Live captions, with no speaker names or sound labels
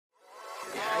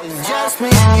It's just me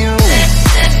and you.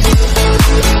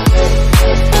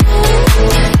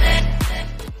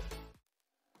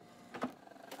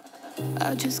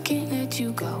 I just can't let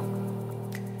you go.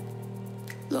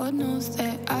 Lord knows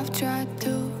that I've tried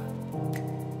to.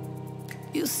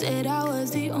 You said I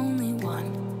was the only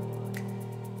one.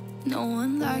 No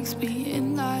one likes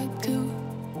being lied to.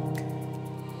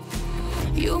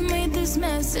 You made this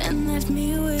mess and left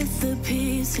me with the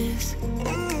pieces.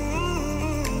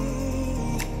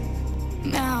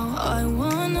 Now I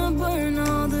wanna burn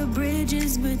all the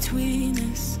bridges between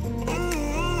us.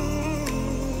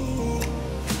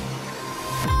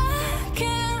 I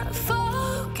can't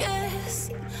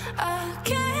focus, I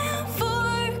can't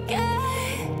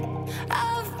forget.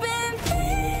 I've been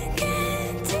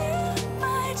thinking too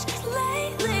much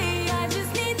lately. I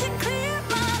just need to clear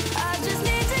my head. I just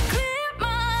need to clear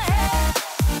my head.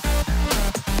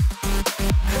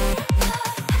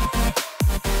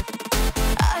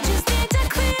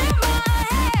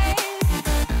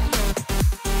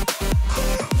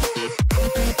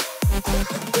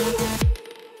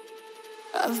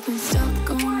 I've been stuck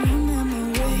on your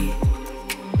memory,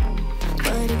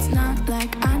 but it's not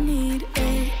like I need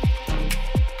it.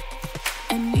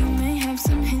 And we may have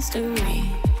some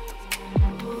history,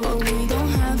 but we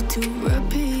don't have to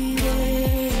repeat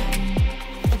it.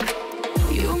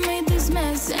 You made this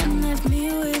mess and left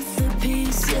me with the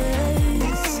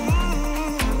pieces.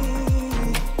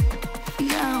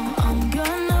 Now I'm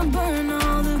gonna burn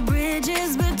all the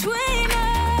bridges between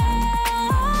us.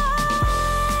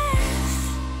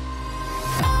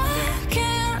 I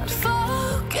can't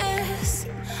focus,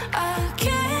 I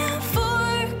can't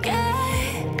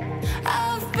forget.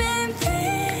 I've been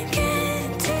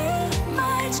thinking too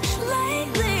much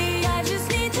lately. I just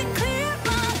need to clear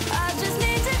my head. I just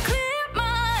need to clear my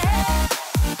head.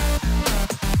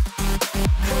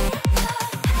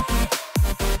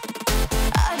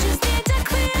 I just need to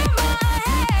clear my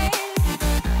head.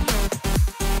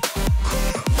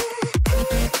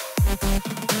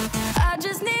 I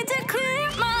just need to clear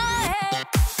my head.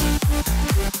 I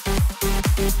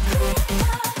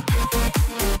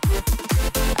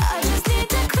just need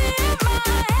to clear my head.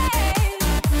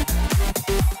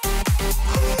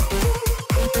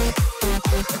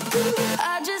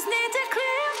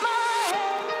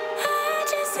 I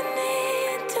just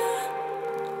need to.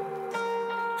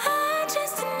 I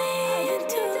just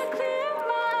need to clear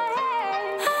my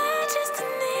head. I just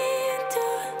need to.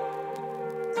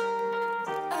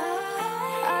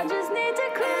 I just need to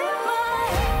clear my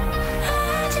head.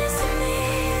 I just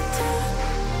need to.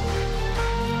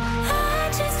 I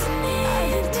just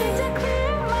need to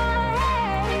clear my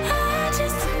head. I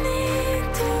just need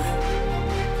to.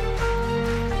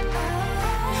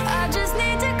 I just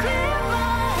need to clear my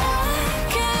head. I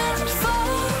can't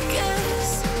focus,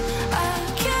 I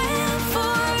can't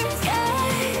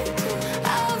forget.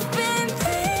 I've been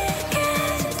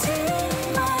thinking too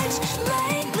much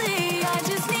lately. I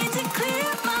just need to clear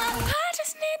my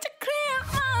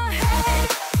head.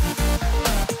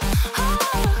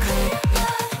 Oh, clear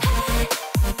my head.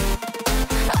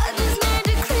 I just need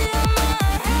to clear my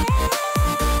head.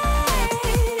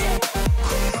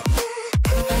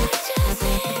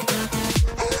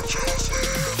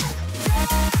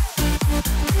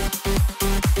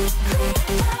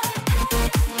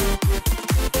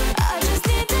 I just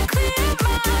need to clear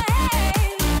my head.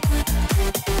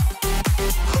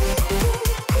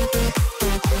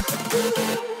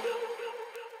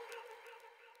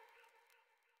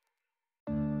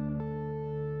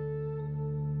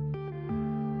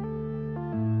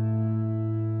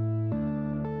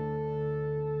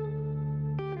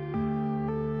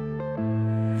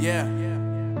 Yeah.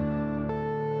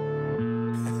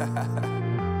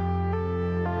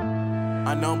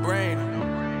 Unknown Brain,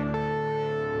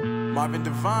 Marvin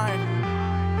Devine.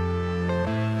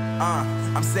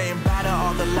 I'm saying bye to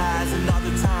all the lies and all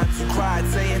the times you cried,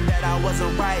 saying that I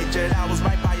wasn't right, yet I was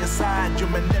right by your side. You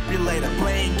manipulator,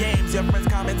 playing games, your friends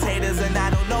commentators, and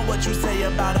I don't know what you say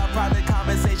about our private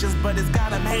conversations, but it's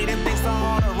got them hating. Thanks to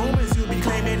all the rumors you be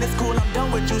claiming. It's cool, I'm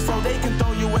done with you, so they can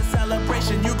throw you a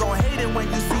celebration. You gon' hate it when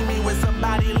you see me with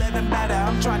somebody living better.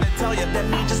 I'm trying to tell you that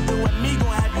me just doing me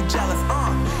gon' have you jealous.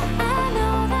 I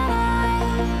know that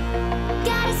I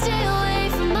gotta stay away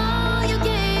from all your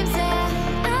games. Yeah,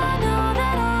 I know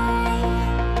that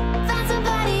I found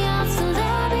somebody else to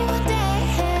love me one day.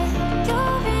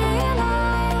 You'll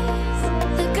realize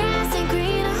the grass ain't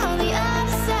greener on the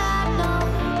other side. No,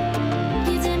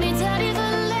 you did me dirty for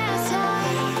the last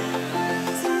time,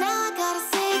 so now I gotta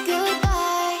say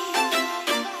goodbye.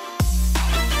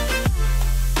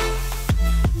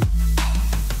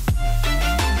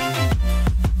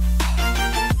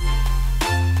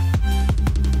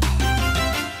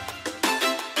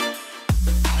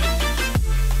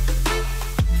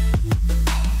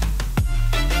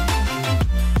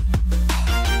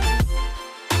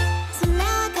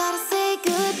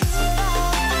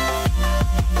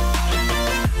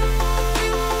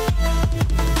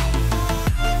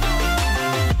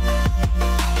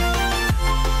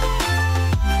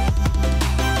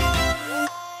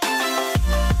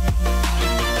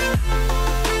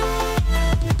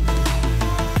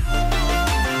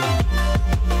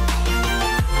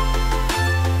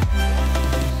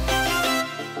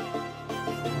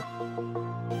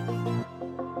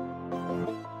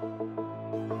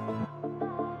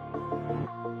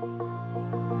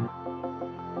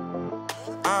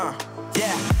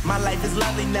 Yeah, my life is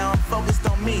lovely now, I'm focused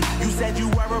on me. You said you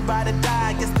were about to die,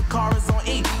 I guess the car is on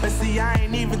E. But see, I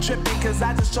ain't even tripping, cause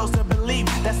I just chose to believe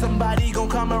that somebody gon'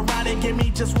 come around and give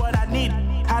me just what I need.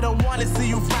 I don't wanna see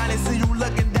you frowning, see you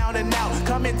looking down and out.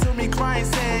 Coming to me crying,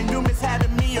 saying you miss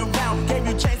having me around. Gave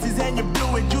you chances and you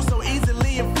blew it, you so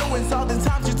easily influenced. All the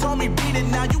times you told me beat it,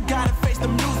 now you gotta face the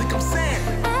music, I'm saying.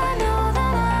 I know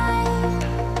that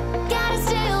I gotta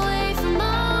stay away from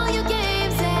all your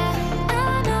games, yeah.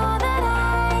 I know that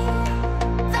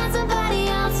I found somebody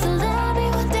else to love me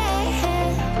one day.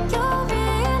 You'll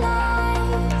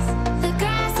realize the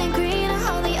grass ain't greener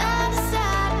on the other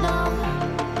side, no.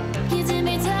 You did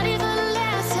me dirty for the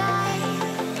last time,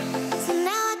 so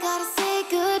now I gotta say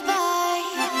goodbye.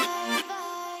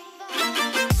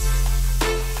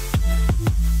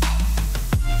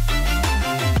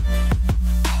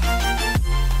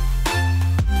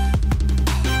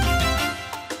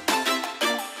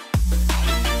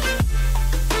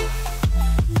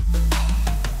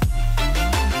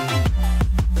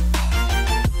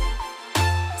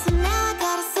 So now I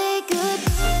gotta say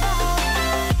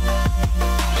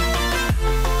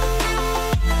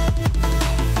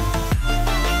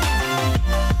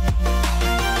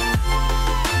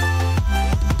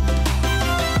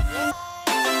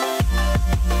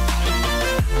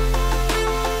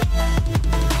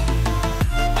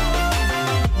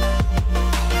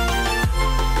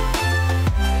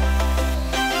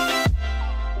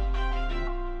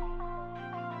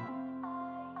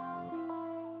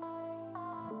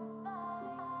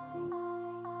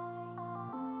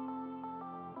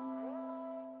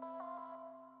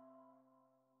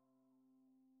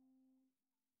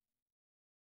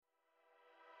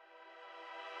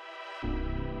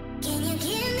Can you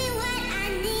give me what I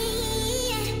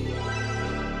need?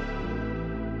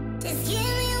 Just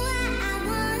give me what I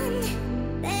want,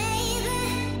 baby.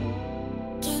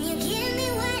 Can you give me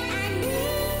what I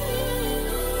need?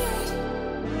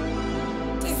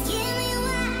 Just give me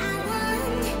what I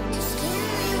want. Just give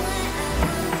me what I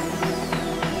want.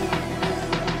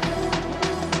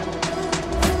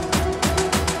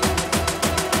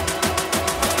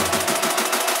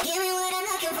 Give me what I'm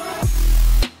looking for.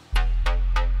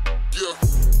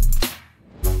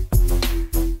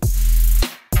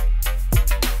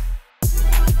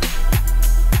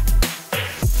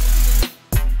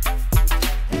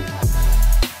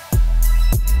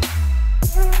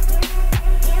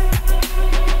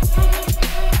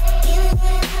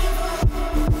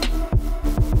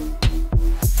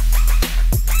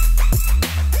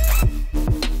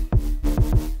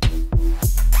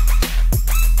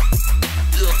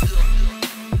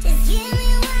 Just give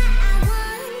me what I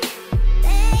want,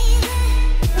 baby.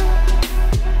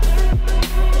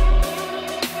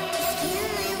 Just give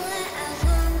me what I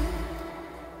want.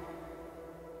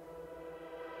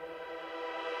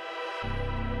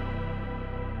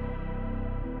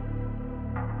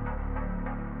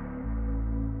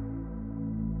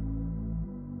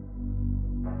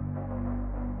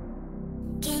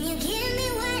 Can you give me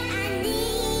what I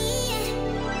need?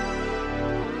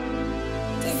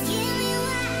 Just give me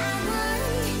what I want,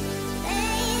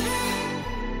 baby.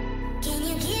 Can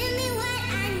you give me what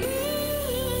I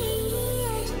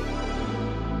need?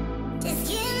 Just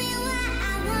give me what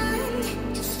I want.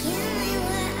 Just give me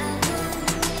what I want.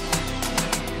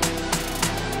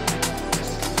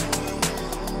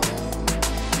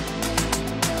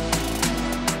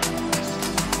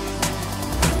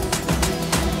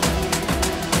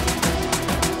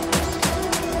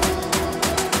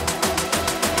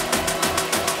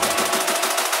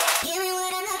 Give me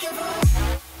what I'm looking for.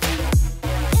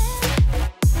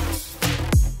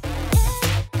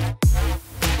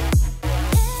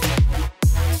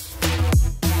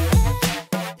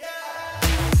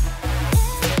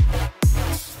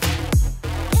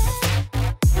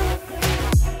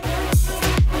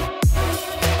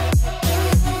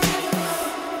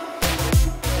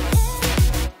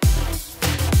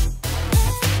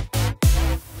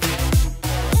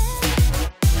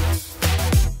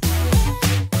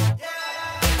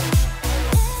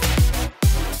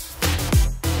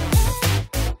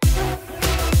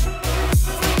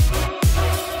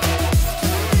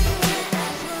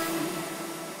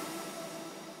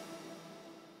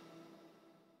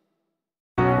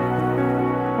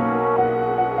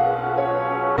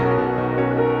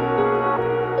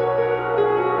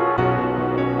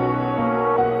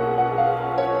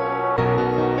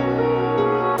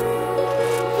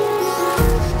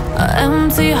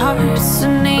 Empty hearts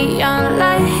and neon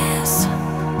lights,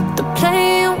 they're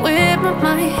playing with my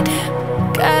mind.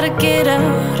 Gotta get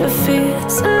out of here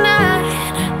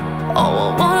tonight. Oh,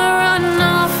 I want